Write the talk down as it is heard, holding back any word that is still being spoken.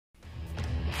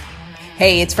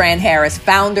Hey, it's Fran Harris,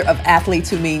 founder of Athletes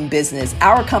Who Mean Business.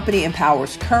 Our company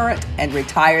empowers current and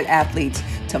retired athletes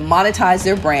to monetize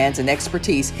their brands and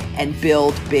expertise and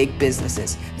build big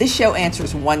businesses. This show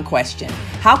answers one question: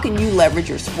 how can you leverage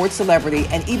your sports celebrity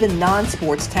and even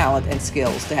non-sports talent and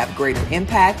skills to have greater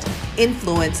impact,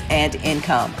 influence, and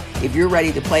income? If you're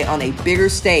ready to play on a bigger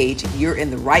stage, you're in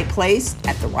the right place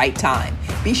at the right time.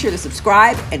 Be sure to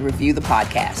subscribe and review the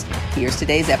podcast. Here's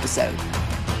today's episode.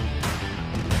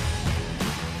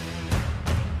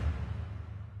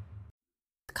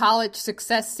 College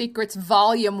Success Secrets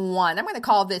Volume 1. I'm going to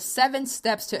call this 7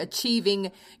 Steps to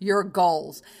Achieving Your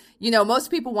Goals. You know,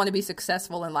 most people want to be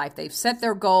successful in life. They've set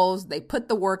their goals, they put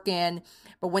the work in,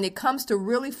 but when it comes to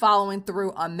really following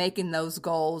through on making those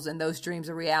goals and those dreams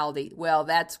a reality, well,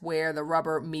 that's where the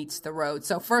rubber meets the road.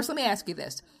 So first, let me ask you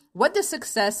this. What does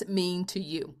success mean to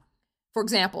you? For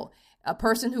example, a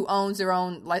person who owns their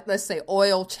own, let's say,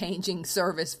 oil changing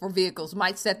service for vehicles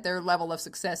might set their level of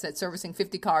success at servicing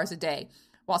 50 cars a day,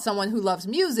 while someone who loves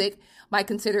music might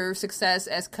consider success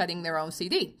as cutting their own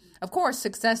CD. Of course,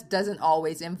 success doesn't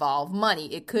always involve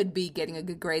money. It could be getting a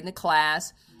good grade in a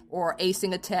class, or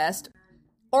acing a test,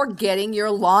 or getting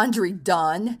your laundry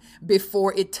done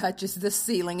before it touches the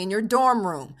ceiling in your dorm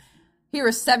room. Here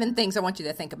are 7 things I want you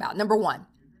to think about. Number 1,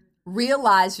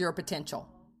 realize your potential.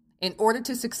 In order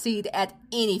to succeed at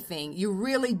anything, you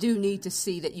really do need to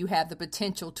see that you have the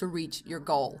potential to reach your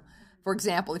goal. For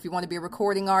example, if you want to be a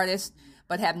recording artist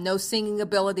but have no singing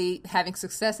ability, having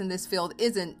success in this field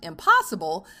isn't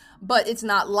impossible, but it's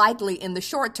not likely in the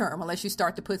short term unless you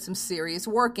start to put some serious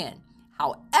work in.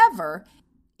 However,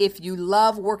 if you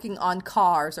love working on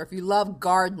cars, or if you love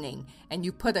gardening and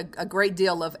you put a great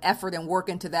deal of effort and work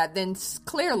into that, then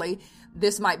clearly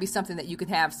this might be something that you can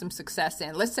have some success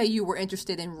in. Let's say you were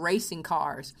interested in racing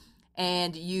cars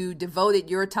and you devoted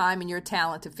your time and your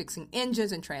talent to fixing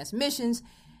engines and transmissions.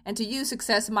 And to you,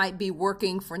 success might be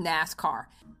working for NASCAR.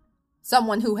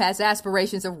 Someone who has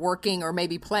aspirations of working or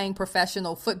maybe playing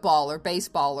professional football or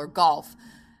baseball or golf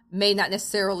may not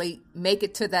necessarily make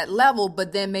it to that level,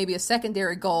 but then maybe a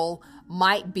secondary goal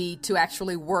might be to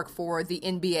actually work for the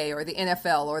NBA or the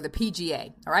NFL or the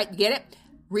PGA. All right, you get it?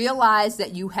 Realize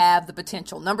that you have the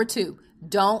potential. Number 2,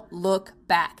 don't look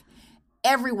back.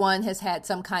 Everyone has had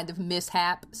some kind of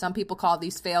mishap. Some people call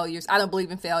these failures. I don't believe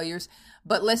in failures,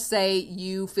 but let's say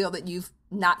you feel that you've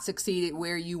not succeeded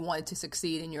where you wanted to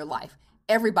succeed in your life.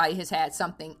 Everybody has had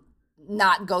something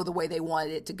not go the way they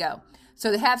wanted it to go.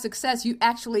 So to have success, you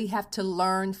actually have to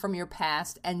learn from your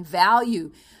past and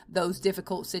value those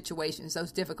difficult situations,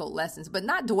 those difficult lessons, but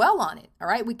not dwell on it. All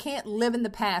right. We can't live in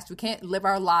the past. We can't live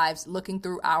our lives looking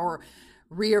through our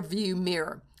rear view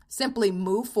mirror. Simply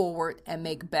move forward and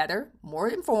make better, more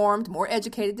informed, more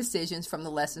educated decisions from the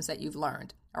lessons that you've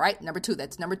learned. All right. Number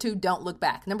 2, don't look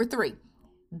back. Number 3,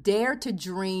 dare to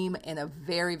dream in a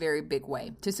very, very big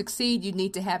way. To succeed, you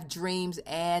need to have dreams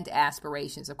and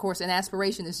aspirations. Of course, an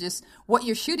aspiration is just what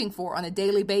you're shooting for on a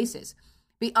daily basis.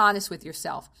 Be honest with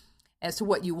yourself as to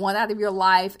what you want out of your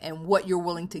life and what you're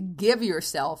willing to give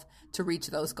yourself to reach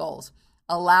those goals.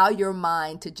 Allow your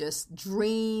mind to just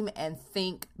dream and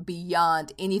think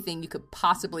beyond anything you could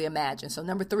possibly imagine. So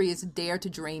number 3 is dare to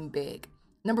dream big.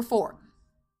 Number 4,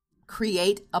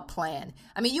 create a plan.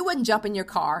 I mean, you wouldn't jump in your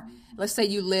car. Let's say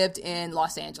you lived in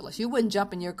Los Angeles. You wouldn't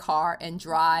jump in your car and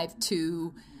drive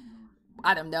to,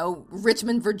 I don't know,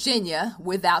 Richmond, Virginia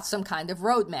without some kind of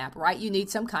roadmap, right? You need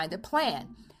some kind of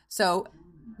plan. So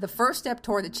the first step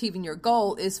toward achieving your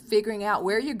goal is figuring out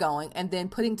where you're going and then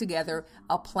putting together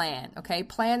a plan, okay?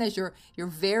 Plan is your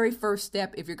very first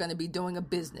step if you're going to be doing a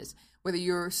business. Whether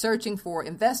you're searching for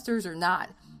investors or not,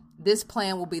 this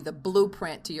plan will be the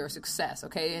blueprint to your success,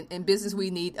 okay? In business, we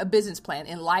need a business plan.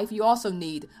 In life, you also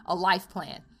need a life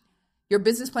plan. Your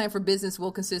business plan for business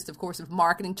will consist, of course, of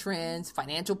marketing trends,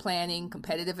 financial planning,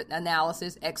 competitive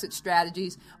analysis, exit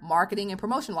strategies, marketing, and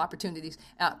promotional opportunities,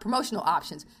 promotional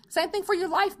options. Same thing for your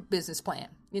life business plan.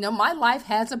 You know, my life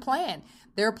has a plan.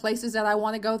 There are places that I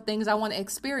want to go, things I want to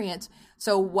experience.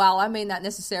 So while I may not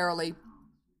necessarily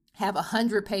have a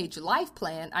 100-page life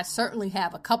plan, I certainly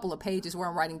have a couple of pages where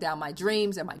I'm writing down my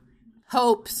dreams and my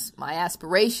hopes, my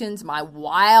aspirations, my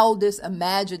wildest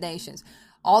imaginations.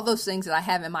 All those things that I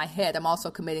have in my head, I'm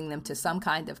also committing them to some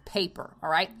kind of paper, all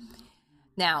right?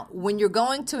 Now, when you're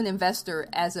going to an investor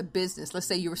as a business, let's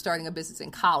say you were starting a business in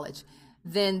college,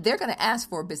 then they're going to ask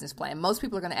for a business plan. Most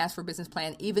people are going to ask for a business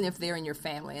plan, even if they're in your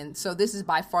family. And so this is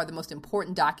by far the most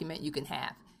important document you can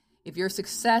have. If your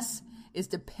success is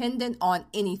dependent on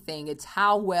anything, it's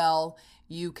how well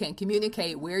you can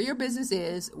communicate where your business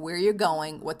is, where you're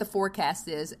going, what the forecast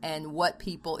is, and what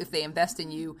people, if they invest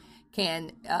in you,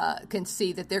 can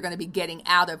see that they're going to be getting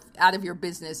out of your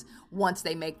business once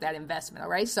they make that investment. All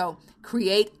right. So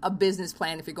create a business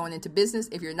plan if you're going into business.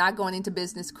 If you're not going into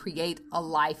business, create a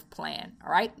life plan.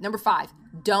 All right. Number 5,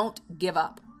 don't give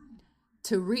up.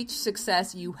 To reach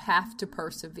success, you have to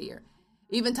persevere.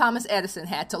 Even Thomas Edison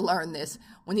had to learn this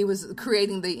when he was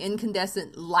creating the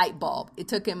incandescent light bulb. It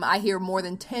took him, I hear, more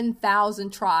than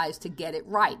 10,000 tries to get it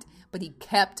right, but he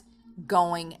kept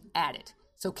going at it.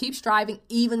 So keep striving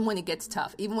even when it gets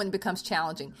tough, even when it becomes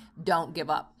challenging. Don't give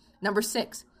up. Number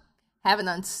 6, have an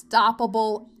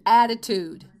unstoppable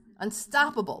attitude.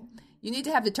 Unstoppable. You need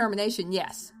to have determination,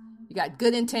 yes. You got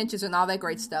good intentions and all that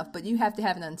great stuff, but you have to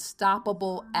have an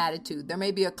unstoppable attitude. There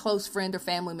may be a close friend or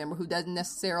family member who doesn't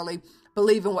necessarily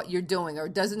believe in what you're doing or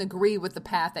doesn't agree with the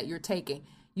path that you're taking.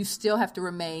 You still have to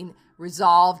remain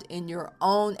resolved in your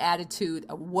own attitude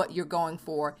of what you're going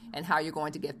for and how you're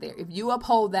going to get there. If you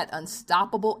uphold that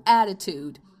unstoppable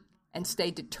attitude and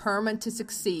stay determined to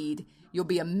succeed, you'll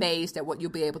be amazed at what you'll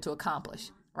be able to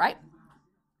accomplish, right?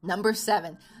 Number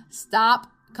 7, stop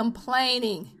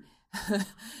complaining.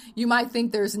 You might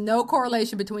think there's no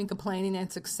correlation between complaining and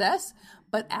success,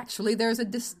 but actually there's a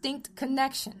distinct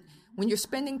connection. When you're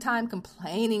spending time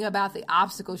complaining about the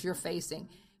obstacles you're facing,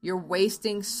 you're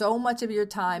wasting so much of your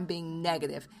time being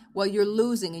negative. Well, you're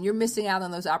losing and you're missing out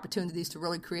on those opportunities to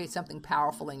really create something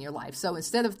powerful in your life. So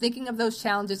instead of thinking of those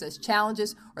challenges as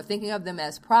challenges or thinking of them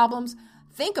as problems,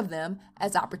 think of them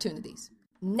as opportunities.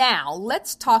 Now,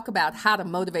 let's talk about how to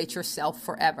motivate yourself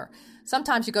forever.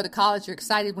 Sometimes you go to college, you're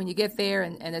excited when you get there,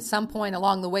 and at some point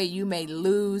along the way, you may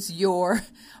lose your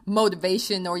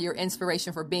motivation or your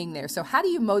inspiration for being there. So how do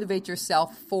you motivate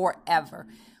yourself forever?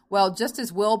 Well, just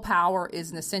as willpower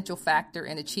is an essential factor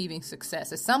in achieving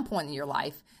success, at some point in your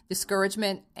life,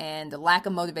 discouragement and the lack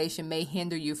of motivation may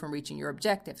hinder you from reaching your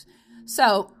objectives.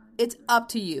 So it's up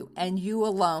to you and you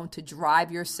alone to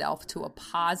drive yourself to a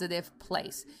positive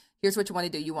place. Here's what you want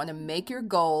to do. You want to make your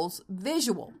goals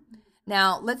visual.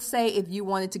 Now, let's say if you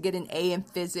wanted to get an A in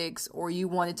physics or you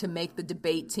wanted to make the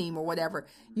debate team or whatever,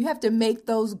 you have to make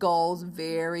those goals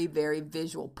very, very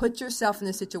visual. Put yourself in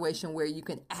a situation where you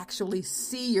can actually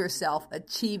see yourself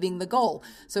achieving the goal.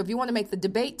 So if you want to make the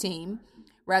debate team,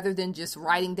 rather than just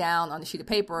writing down on a sheet of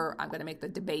paper, I'm going to make the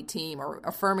debate team, or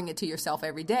affirming it to yourself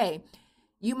every day,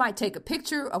 you might take a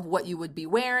picture of what you would be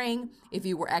wearing if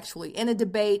you were actually in a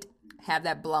debate, have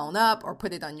that blown up or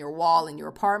put it on your wall in your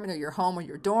apartment or your home or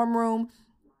your dorm room.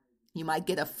 You might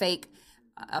get a fake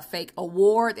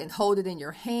award and hold it in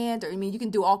your hand. Or, you can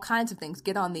do all kinds of things.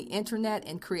 Get on the internet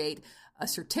and create a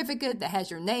certificate that has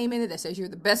your name in it that says you're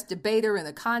the best debater in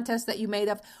the contest that you made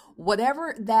up.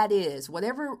 Whatever that is,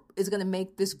 whatever is going to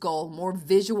make this goal more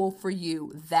visual for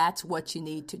you, that's what you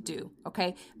need to do,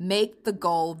 okay? Make the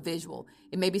goal visual.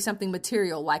 It may be something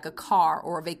material like a car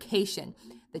or a vacation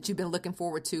that you've been looking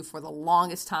forward to for the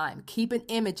longest time. Keep an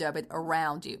image of it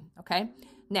around you, okay?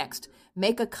 Next,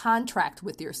 make a contract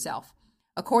with yourself.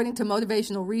 According to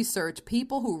motivational research,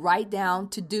 people who write down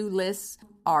to-do lists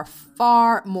are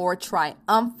far more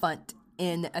triumphant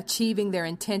in achieving their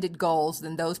intended goals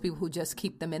than those people who just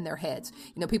keep them in their heads.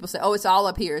 People say, oh, it's all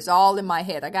up here. It's all in my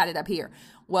head. I got it up here.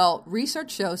 Well,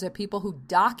 research shows that people who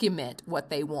document what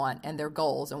they want and their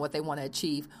goals and what they want to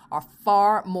achieve are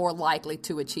far more likely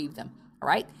to achieve them. All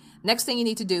right. Next thing you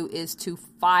need to do is to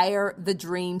fire the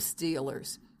dream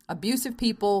stealers. Abusive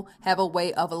people have a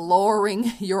way of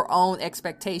lowering your own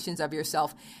expectations of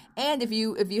yourself. And if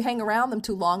you hang around them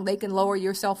too long, they can lower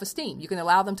your self-esteem. You can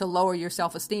allow them to lower your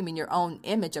self-esteem and your own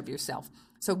image of yourself.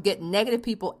 So get negative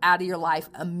people out of your life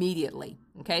immediately.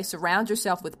 Okay. Surround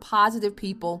yourself with positive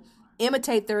people.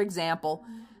 Imitate their example.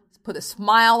 Put a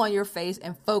smile on your face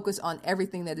and focus on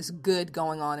everything that is good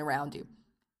going on around you.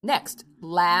 Next,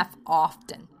 laugh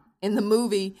often. In the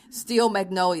movie Steel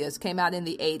Magnolias, came out in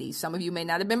the 80s. Some of you may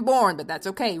not have been born, but that's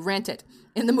okay. Rent it.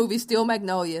 In the movie Steel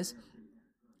Magnolias,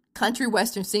 country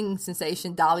western singing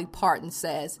sensation Dolly Parton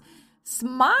says,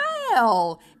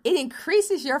 "Smile. It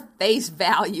increases your face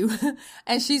value."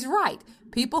 And she's right.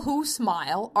 People who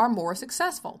smile are more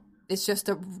successful.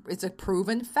 It's a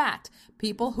proven fact.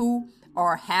 People who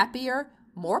are happier,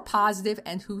 more positive,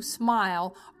 and who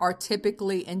smile are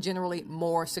typically and generally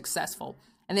more successful.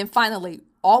 And then finally,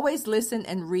 always listen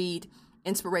and read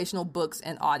inspirational books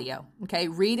and audio. Okay,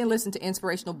 read and listen to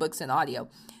inspirational books and audio.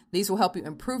 These will help you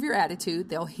improve your attitude.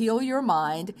 They'll heal your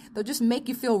mind. They'll just make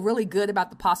you feel really good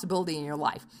about the possibility in your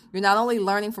life. You're not only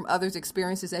learning from others'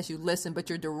 experiences as you listen, but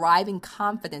you're deriving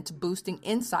confidence, boosting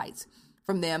insights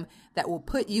from them that will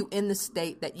put you in the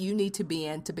state that you need to be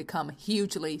in to become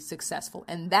hugely successful.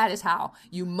 And that is how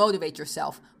you motivate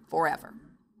yourself forever.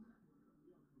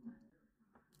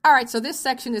 All right, so this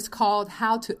section is called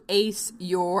How to Ace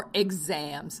Your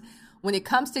Exams. When it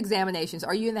comes to examinations,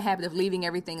 are you in the habit of leaving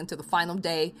everything until the final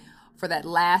day for that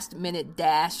last minute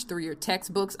dash through your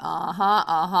textbooks?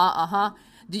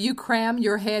 Do you cram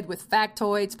your head with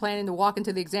factoids, planning to walk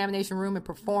into the examination room and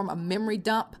perform a memory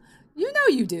dump? You know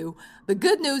you do. The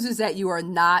good news is that you are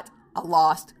not a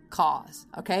lost cause,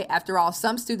 okay? After all,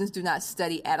 some students do not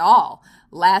study at all,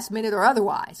 last minute or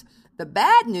otherwise. The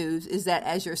bad news is that,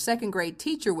 as your second grade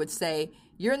teacher would say,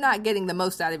 you're not getting the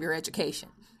most out of your education.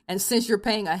 And since you're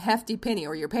paying a hefty penny,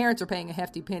 or your parents are paying a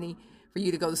hefty penny for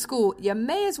you to go to school, you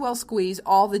may as well squeeze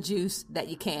all the juice that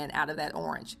you can out of that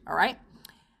orange, all right?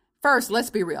 First, let's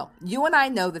be real. You and I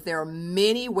know that there are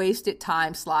many wasted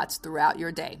time slots throughout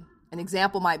your day. An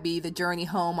example might be the journey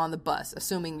home on the bus,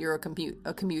 assuming you're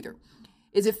a commuter.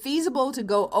 Is it feasible to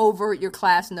go over your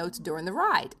class notes during the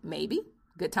ride? Maybe.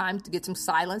 Good time to get some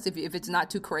silence if it's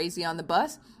not too crazy on the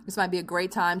bus. This might be a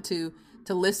great time to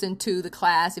listen to the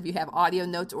class if you have audio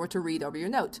notes, or to read over your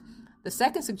notes. The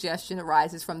second suggestion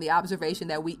arises from the observation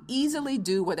that we easily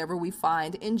do whatever we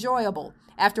find enjoyable.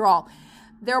 After all,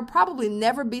 there will probably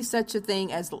never be such a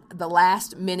thing as the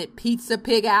last minute pizza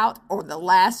pig out or the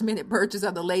last minute purchase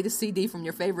of the latest CD from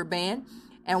your favorite band.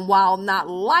 And while not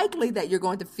likely that you're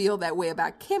going to feel that way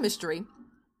about chemistry,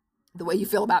 the way you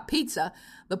feel about pizza,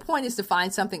 the point is to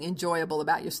find something enjoyable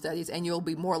about your studies, and you'll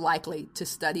be more likely to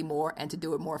study more and to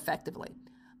do it more effectively.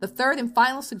 The third and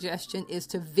final suggestion is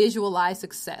to visualize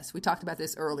success. We talked about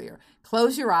this earlier.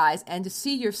 Close your eyes and to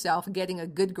see yourself getting a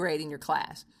good grade in your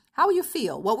class. How will you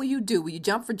feel? What will you do? Will you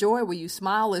jump for joy? Will you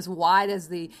smile as wide as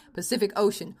the Pacific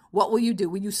Ocean? What will you do?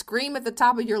 Will you scream at the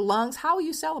top of your lungs? How will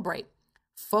you celebrate?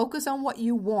 Focus on what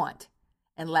you want,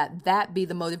 and let that be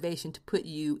the motivation to put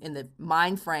you in the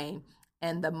mind frame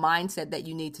and the mindset that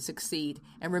you need to succeed.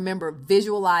 And remember,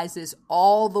 visualize this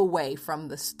all the way from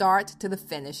the start to the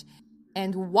finish,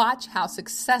 and watch how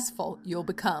successful you'll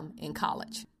become in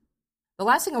college. The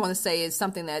last thing I want to say is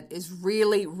something that is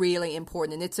really, really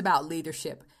important, and it's about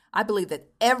leadership. I believe that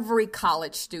every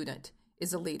college student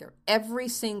is a leader. Every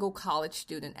single college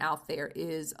student out there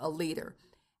is a leader.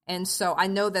 And so I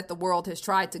know that the world has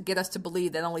tried to get us to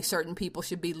believe that only certain people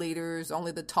should be leaders,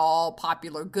 only the tall,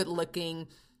 popular, good-looking,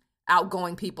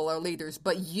 outgoing people are leaders.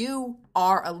 But you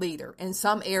are a leader. In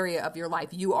some area of your life,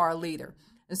 you are a leader.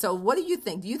 And so what do you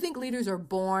think? Do you think leaders are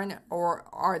born, or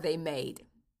are they made?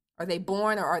 Are they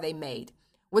born, or are they made?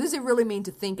 What does it really mean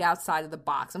to think outside of the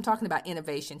box? I'm talking about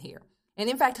innovation here. And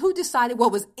in fact, who decided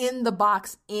what was in the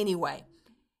box anyway?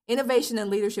 Innovation and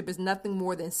leadership is nothing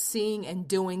more than seeing and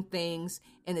doing things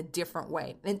in a different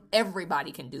way. And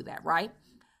everybody can do that, right?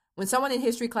 When someone in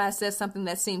history class says something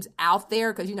that seems out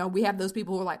there, because, we have those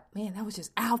people who are like, man, that was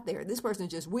just out there. This person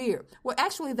is just weird. Well,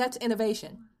 actually, that's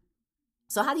innovation.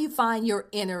 So how do you find your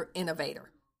inner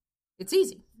innovator? It's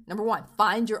easy. Number one,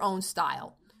 find your own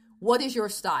style. What is your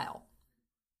style?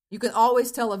 You can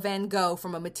always tell a Van Gogh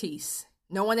from a Matisse.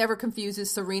 No one ever confuses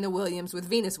Serena Williams with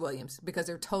Venus Williams because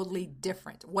they're totally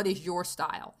different. What is your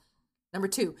style? Number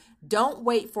two, don't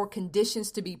wait for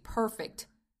conditions to be perfect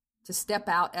to step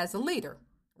out as a leader,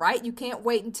 right? You can't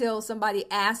wait until somebody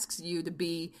asks you to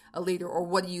be a leader, or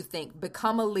what do you think?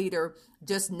 Become a leader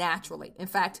just naturally. In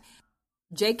fact,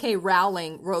 J.K.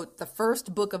 Rowling wrote the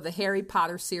first book of the Harry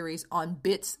Potter series on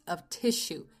bits of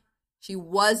tissue. She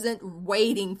wasn't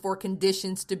waiting for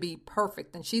conditions to be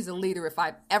perfect. And she's a leader if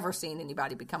I've ever seen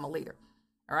anybody become a leader.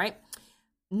 All right.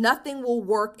 Nothing will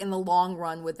work in the long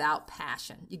run without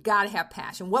passion. You got to have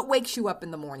passion. What wakes you up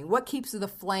in the morning? What keeps the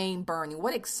flame burning?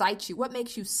 What excites you? What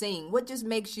makes you sing? What just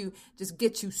makes you, just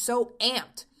gets you so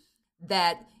amped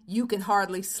that you can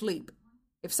hardly sleep?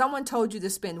 If someone told you to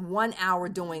spend 1 hour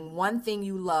doing one thing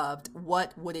you loved,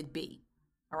 what would it be?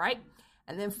 All right.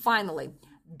 And then finally,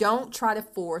 don't try to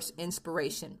force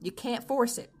inspiration. You can't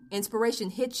force it. Inspiration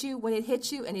hits you when it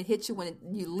hits you, and it hits you when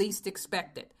you least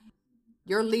expect it.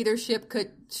 Your leadership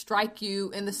could strike you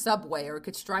in the subway, or it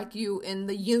could strike you in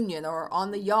the union, or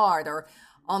on the yard, or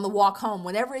on the walk home.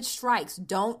 Whenever it strikes,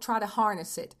 don't try to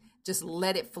harness it. Just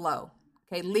let it flow.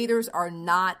 Okay, leaders are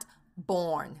not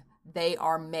born. They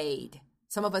are made.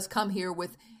 Some of us come here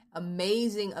with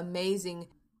amazing, amazing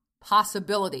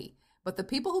possibility. But the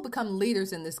people who become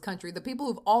leaders in this country, the people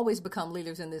who've always become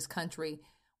leaders in this country,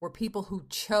 were people who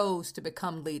chose to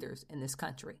become leaders in this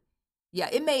country. Yeah,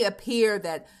 it may appear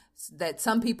that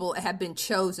some people have been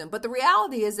chosen, but the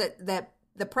reality is that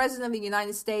the president of the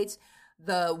United States,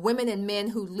 the women and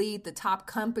men who lead the top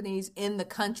companies in the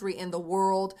country, in the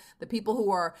world, the people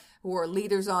who are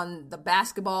leaders on the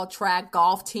basketball track,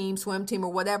 golf team, swim team,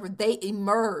 or whatever, they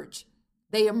emerge.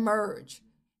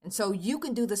 And so you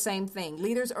can do the same thing.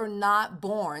 Leaders are not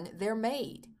born, they're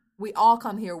made. We all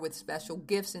come here with special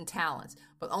gifts and talents,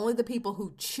 but only the people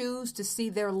who choose to see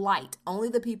their light, only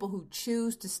the people who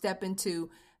choose to step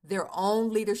into their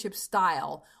own leadership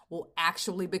style will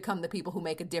actually become the people who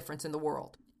make a difference in the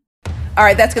world. All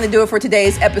right, that's going to do it for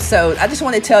today's episode. I just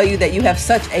want to tell you that you have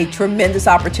such a tremendous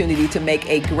opportunity to make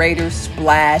a greater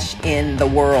splash in the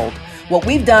world. What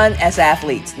we've done as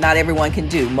athletes, not everyone can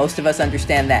do. Most of us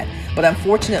understand that. But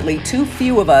unfortunately, too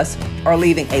few of us are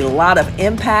leaving a lot of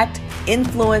impact,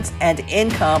 influence, and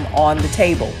income on the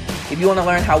table. If you want to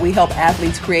learn how we help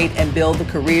athletes create and build the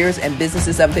careers and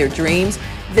businesses of their dreams,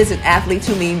 visit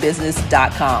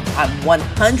athleteswhomeanbusiness.com. I'm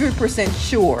 100%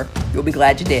 sure you'll be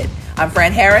glad you did. I'm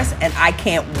Fran Harris, and I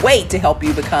can't wait to help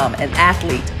you become an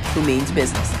athlete who means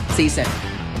business. See you soon.